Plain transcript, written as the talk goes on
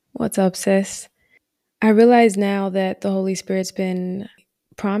What's up, sis? I realize now that the Holy Spirit's been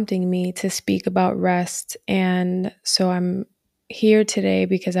prompting me to speak about rest. And so I'm here today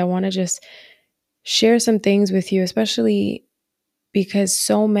because I want to just share some things with you, especially because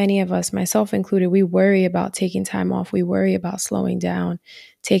so many of us, myself included, we worry about taking time off. We worry about slowing down,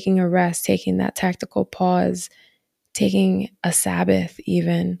 taking a rest, taking that tactical pause, taking a Sabbath,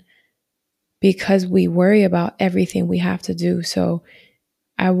 even because we worry about everything we have to do. So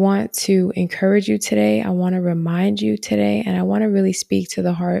I want to encourage you today. I want to remind you today, and I want to really speak to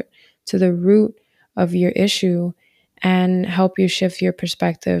the heart, to the root of your issue, and help you shift your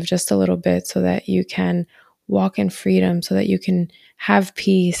perspective just a little bit so that you can walk in freedom, so that you can have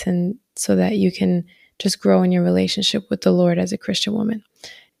peace, and so that you can just grow in your relationship with the Lord as a Christian woman.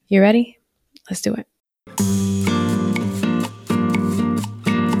 You ready? Let's do it.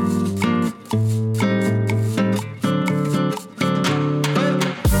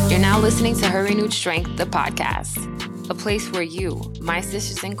 Listening to Her Renewed Strength, the podcast, a place where you, my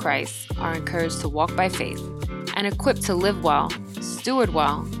sisters in Christ, are encouraged to walk by faith and equipped to live well, steward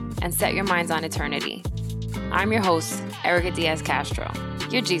well, and set your minds on eternity. I'm your host, Erica Diaz Castro,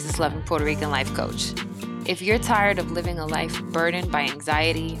 your Jesus-loving Puerto Rican life coach. If you're tired of living a life burdened by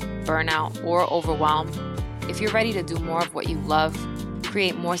anxiety, burnout, or overwhelm, if you're ready to do more of what you love,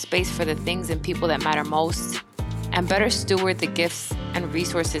 create more space for the things and people that matter most, and better steward the gifts and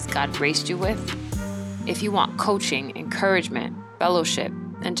resources God graced you with, if you want coaching, encouragement, fellowship,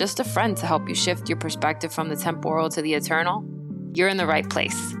 and just a friend to help you shift your perspective from the temporal to the eternal, you're in the right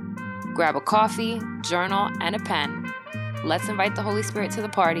place. Grab a coffee, journal, and a pen. Let's invite the Holy Spirit to the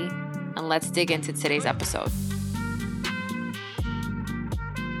party, and let's dig into today's episode.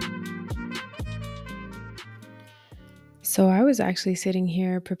 So I was actually sitting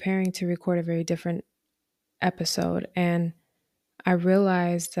here preparing to record a very different episode, and I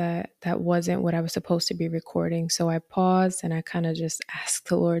realized that that wasn't what I was supposed to be recording. So I paused and I kind of just asked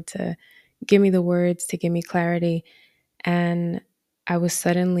the Lord to give me the words, to give me clarity. And I was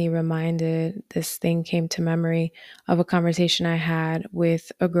suddenly reminded, this thing came to memory of a conversation I had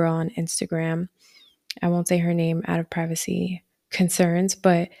with a girl on Instagram. I won't say her name out of privacy concerns,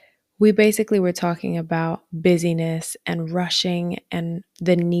 but we basically were talking about busyness and rushing and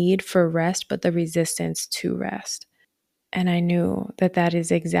the need for rest, but the resistance to rest. And I knew that that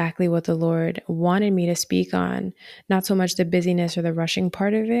is exactly what the Lord wanted me to speak on. Not so much the busyness or the rushing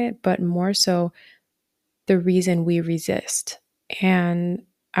part of it, but more so the reason we resist. And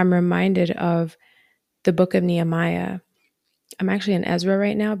I'm reminded of the book of Nehemiah. I'm actually in Ezra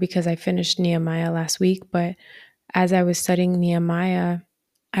right now because I finished Nehemiah last week. But as I was studying Nehemiah,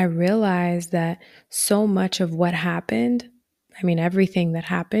 I realized that so much of what happened, everything that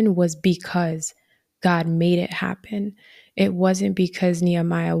happened was because God made it happen. It wasn't because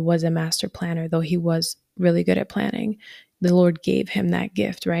Nehemiah was a master planner, though he was really good at planning. The Lord gave him that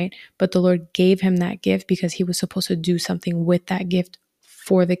gift, right? But the Lord gave him that gift because he was supposed to do something with that gift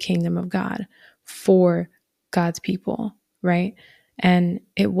for the kingdom of God, for God's people, right? And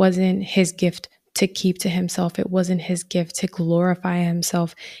it wasn't his gift to keep to himself. It wasn't his gift to glorify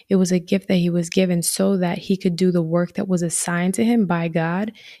himself. It was a gift that he was given so that he could do the work that was assigned to him by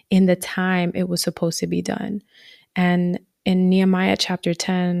God in the time it was supposed to be done. And in Nehemiah chapter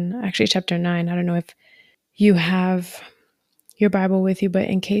 10, actually chapter 9, I don't know if you have your Bible with you, but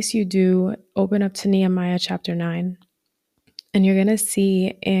in case you do, open up to Nehemiah chapter 9. And you're going to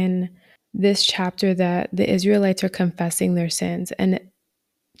see in this chapter that the Israelites are confessing their sins. And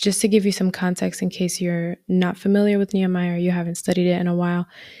just to give you some context in case you're not familiar with Nehemiah or you haven't studied it in a while,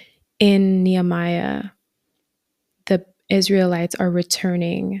 in Nehemiah, the Israelites are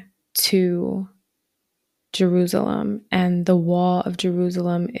returning to Jerusalem, and the wall of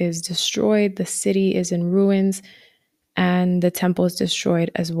Jerusalem is destroyed. The city is in ruins, and the temple is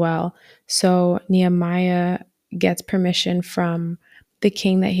destroyed as well. So Nehemiah gets permission from the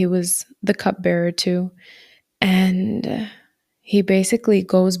king that he was the cupbearer to, and he basically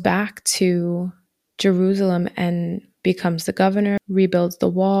goes back to Jerusalem and becomes the governor, rebuilds the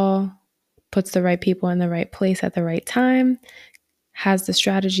wall, puts the right people in the right place at the right time, has the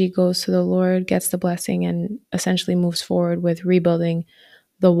strategy, goes to the Lord, gets the blessing, and essentially moves forward with rebuilding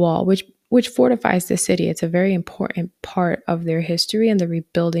the wall, which fortifies the city. It's a very important part of their history and the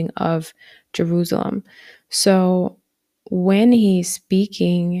rebuilding of Jerusalem. So when he's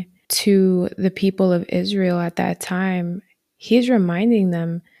speaking to the people of Israel at that time, he's reminding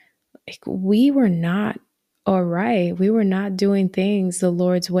them, like, we were not all right. We were not doing things the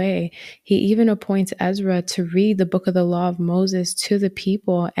Lord's way. He even appoints Ezra to read the book of the law of Moses to the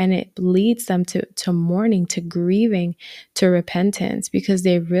people, and it leads them to mourning, to grieving, to repentance, because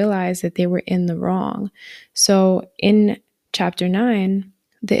they realized that they were in the wrong. So in chapter 9,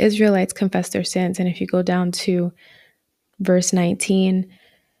 the Israelites confess their sins. And if you go down to verse 19,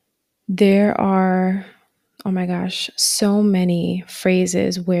 there are, oh my gosh, so many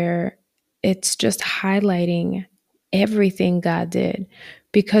phrases where it's just highlighting everything God did.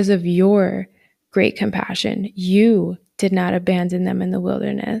 Because of your great compassion, you did not abandon them in the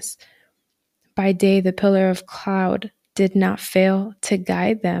wilderness. By day, the pillar of cloud did not fail to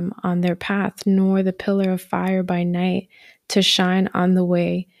guide them on their path, nor the pillar of fire by night to shine on the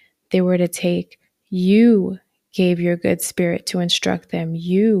way they were to take. You gave your good spirit to instruct them.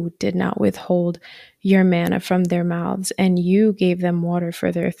 You did not withhold your manna from their mouths, and you gave them water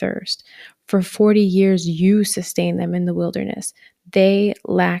for their thirst. For 40 years, you sustained them in the wilderness. They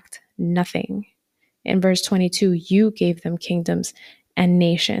lacked nothing. In verse 22, you gave them kingdoms and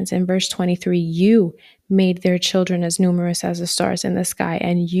nations. In verse 23, you made their children as numerous as the stars in the sky,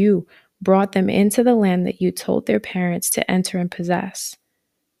 and you brought them into the land that you told their parents to enter and possess.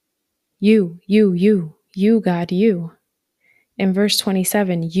 You, God, you. In verse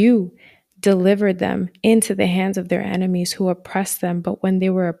 27, you delivered them into the hands of their enemies who oppressed them. But when they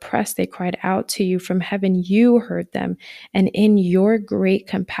were oppressed, they cried out to you from heaven. You heard them, and in your great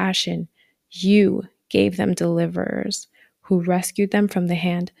compassion, you gave them deliverers who rescued them from the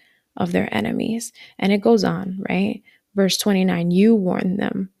hand of their enemies. And it goes on, right? Verse 29, you warned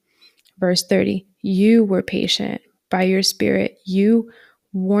them. Verse 30, you were patient. By your spirit, you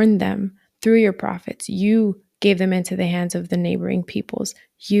warned them through your prophets. You gave them into the hands of the neighboring peoples.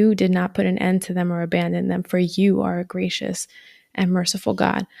 You did not put an end to them or abandon them, for you are a gracious and merciful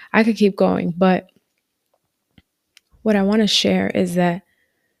God. I could keep going, but what I want to share is that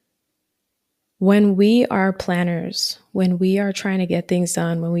when we are planners, when we are trying to get things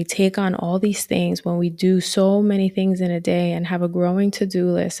done, when we take on all these things, when we do so many things in a day and have a growing to-do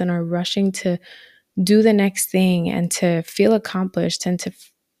list and are rushing to do the next thing and to feel accomplished and to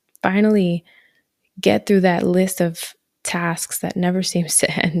finally get through that list of tasks that never seems to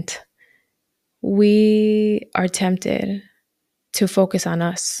end, we are tempted to focus on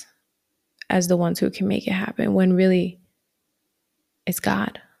us as the ones who can make it happen, when really it's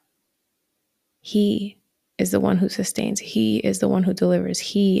God. He is the one who sustains. He is the one who delivers.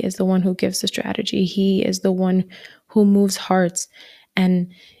 He is the one who gives the strategy. He is the one who moves hearts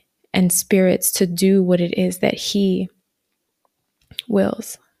and spirits to do what it is that he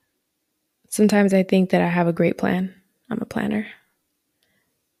wills. Sometimes I think that I have a great plan. I'm a planner.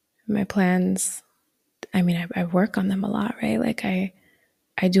 My plans, I work on them a lot, right? Like I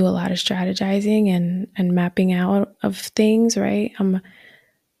do a lot of strategizing and mapping out of things, right?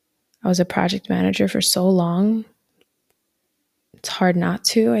 I was a project manager for so long. It's hard not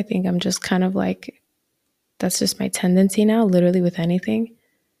to. I think I'm just kind of like, that's just my tendency now, literally with anything.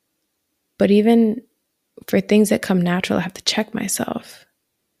 But even for things that come natural, I have to check myself,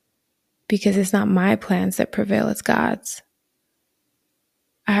 because it's not my plans that prevail, it's God's.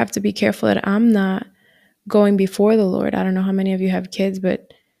 I have to be careful that I'm not going before the Lord. I don't know how many of you have kids,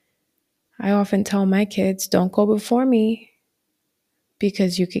 but I often tell my kids, don't go before me,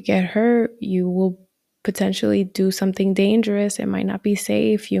 because you could get hurt. You will potentially do something dangerous. It might not be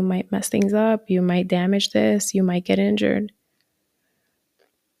safe. You might mess things up. You might damage this. You might get injured.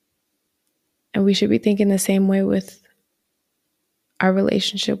 And we should be thinking the same way with our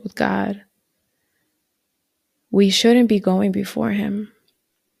relationship with God. We shouldn't be going before him.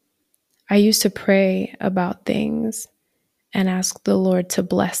 I used to pray about things and ask the Lord to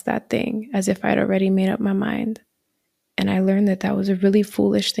bless that thing as if I'd already made up my mind. And I learned that that was a really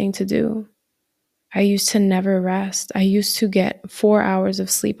foolish thing to do. I used to never rest. I used to get 4 hours of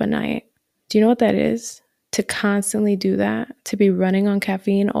sleep a night. Do you know what that is? To constantly do that, to be running on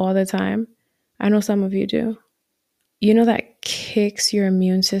caffeine all the time. I know some of you do. You know that kicks your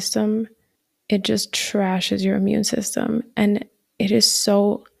immune system. It just trashes your immune system. And it is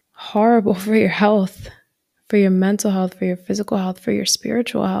so horrible for your health, for your mental health, for your physical health, for your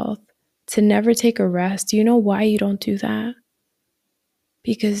spiritual health, to never take a rest. Do you know why you don't do that?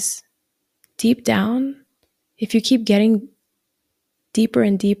 Because deep down, if you keep getting deeper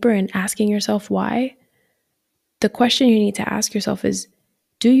and deeper and asking yourself why, the question you need to ask yourself is,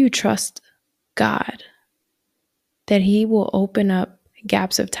 do you trust God that he will open up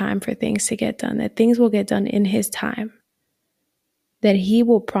gaps of time for things to get done, that things will get done in his time, that he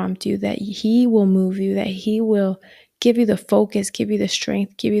will prompt you, that he will move you, that he will give you the focus, give you the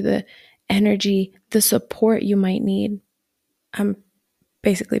strength, give you the energy, the support you might need. I'm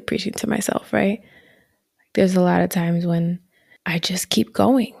basically preaching to myself, right? There's a lot of times when I just keep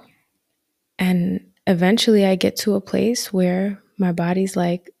going. And eventually I get to a place where my body's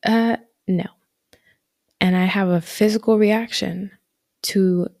like, no. And I have a physical reaction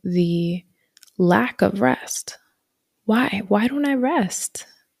to the lack of rest. Why? Why don't I rest?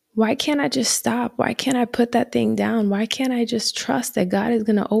 Why can't I just stop? Why can't I put that thing down? Why can't I just trust that God is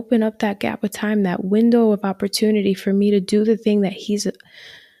going to open up that gap of time, that window of opportunity for me to do the thing that He's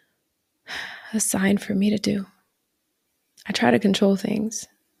assigned for me to do? I try to control things.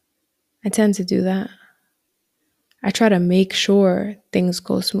 I tend to do that. I try to make sure things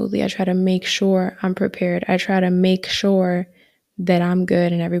go smoothly. I try to make sure I'm prepared. I try to make sure that I'm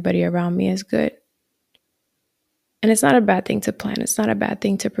good and everybody around me is good. And it's not a bad thing to plan. It's not a bad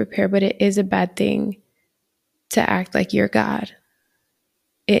thing to prepare, but it is a bad thing to act like you're God.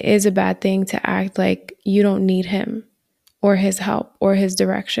 It is a bad thing to act like you don't need Him or His help or His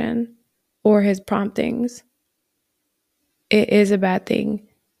direction or His promptings. It is a bad thing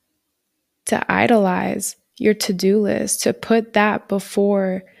to idolize your to-do list, to put that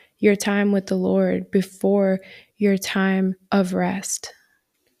before your time with the Lord, before your time of rest.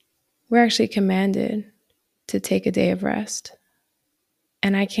 We're actually commanded to take a day of rest.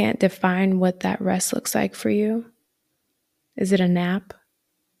 And I can't define what that rest looks like for you. Is it a nap?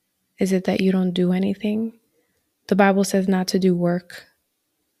 Is it that you don't do anything? The Bible says not to do work.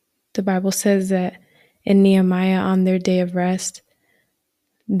 The Bible says that in Nehemiah, on their day of rest,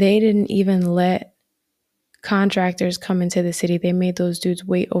 they didn't even let contractors come into the city. They made those dudes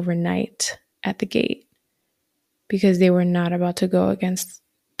wait overnight at the gate because they were not about to go against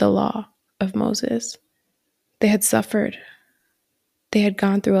the law of Moses. They had suffered. They had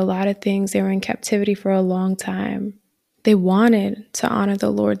gone through a lot of things. They were in captivity for a long time. They wanted to honor the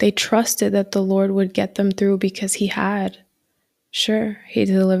Lord. They trusted that the Lord would get them through because He had. Sure, He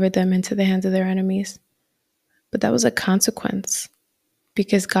delivered them into the hands of their enemies. But that was a consequence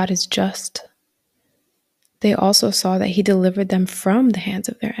because God is just. They also saw that He delivered them from the hands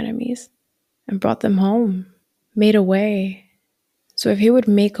of their enemies and brought them home, made a way. So if He would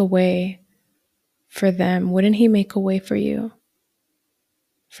make a way for them, wouldn't He make a way for you?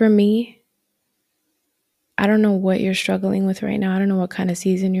 For me, I don't know what you're struggling with right now. I don't know what kind of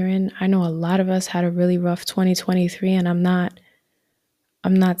season you're in. I know a lot of us had a really rough 2023, and I'm not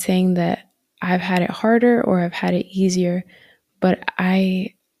saying that I've had it harder or I've had it easier, but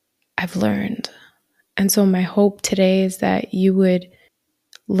I've learned. And so my hope today is that you would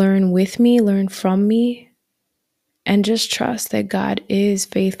learn with me, learn from me, and just trust that God is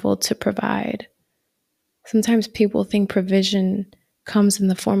faithful to provide. Sometimes people think provision comes in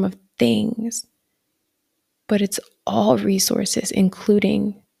the form of things, but it's all resources,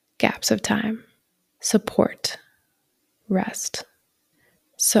 including gaps of time, support, rest.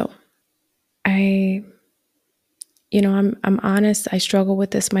 So I'm honest. I struggle with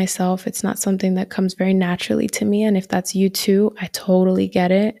this myself. It's not something that comes very naturally to me. And if that's you too, I totally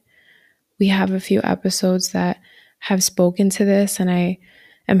get it. We have a few episodes that have spoken to this, and I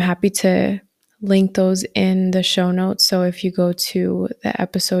am happy to link those in the show notes. So if you go to the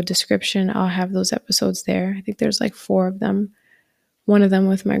episode description, I'll have those episodes there. I think there's like 4 of them. One of them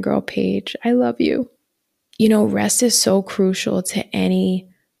with my girl Paige. I love you. Rest is so crucial to any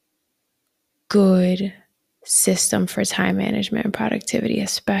good system for time management and productivity,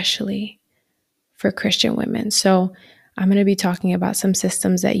 especially for Christian women. So I'm going to be talking about some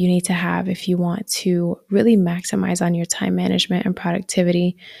systems that you need to have if you want to really maximize on your time management and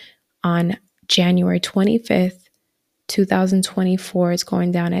productivity. On January 25th, 2024, it's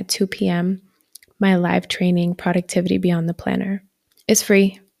going down at 2 p.m. My live training, Productivity Beyond the Planner. It's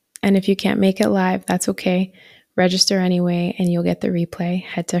free. And if you can't make it live, that's okay. Register anyway, and you'll get the replay.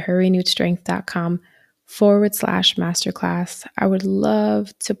 Head to hurrenewedstrength.com/masterclass. I would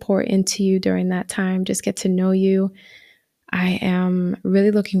love to pour into you during that time, just get to know you. I am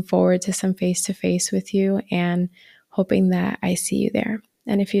really looking forward to some face-to-face with you and hoping that I see you there.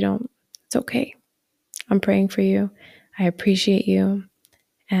 And if you don't, it's okay. I'm praying for you. I appreciate you.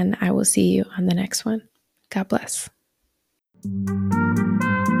 And I will see you on the next one. God bless.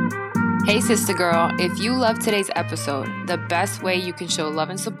 Hey, sister girl, if you love today's episode, the best way you can show love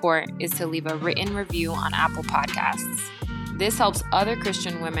and support is to leave a written review on Apple Podcasts. This helps other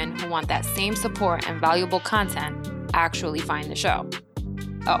Christian women who want that same support and valuable content actually find the show.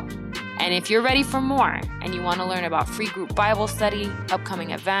 Oh, and if you're ready for more and you want to learn about free group Bible study,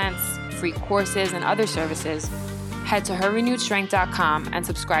 upcoming events, free courses, and other services, head to herrenewedstrength.com and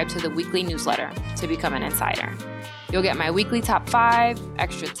subscribe to the weekly newsletter to become an insider. You'll get my weekly top 5,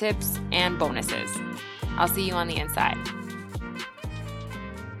 extra tips, and bonuses. I'll see you on the inside.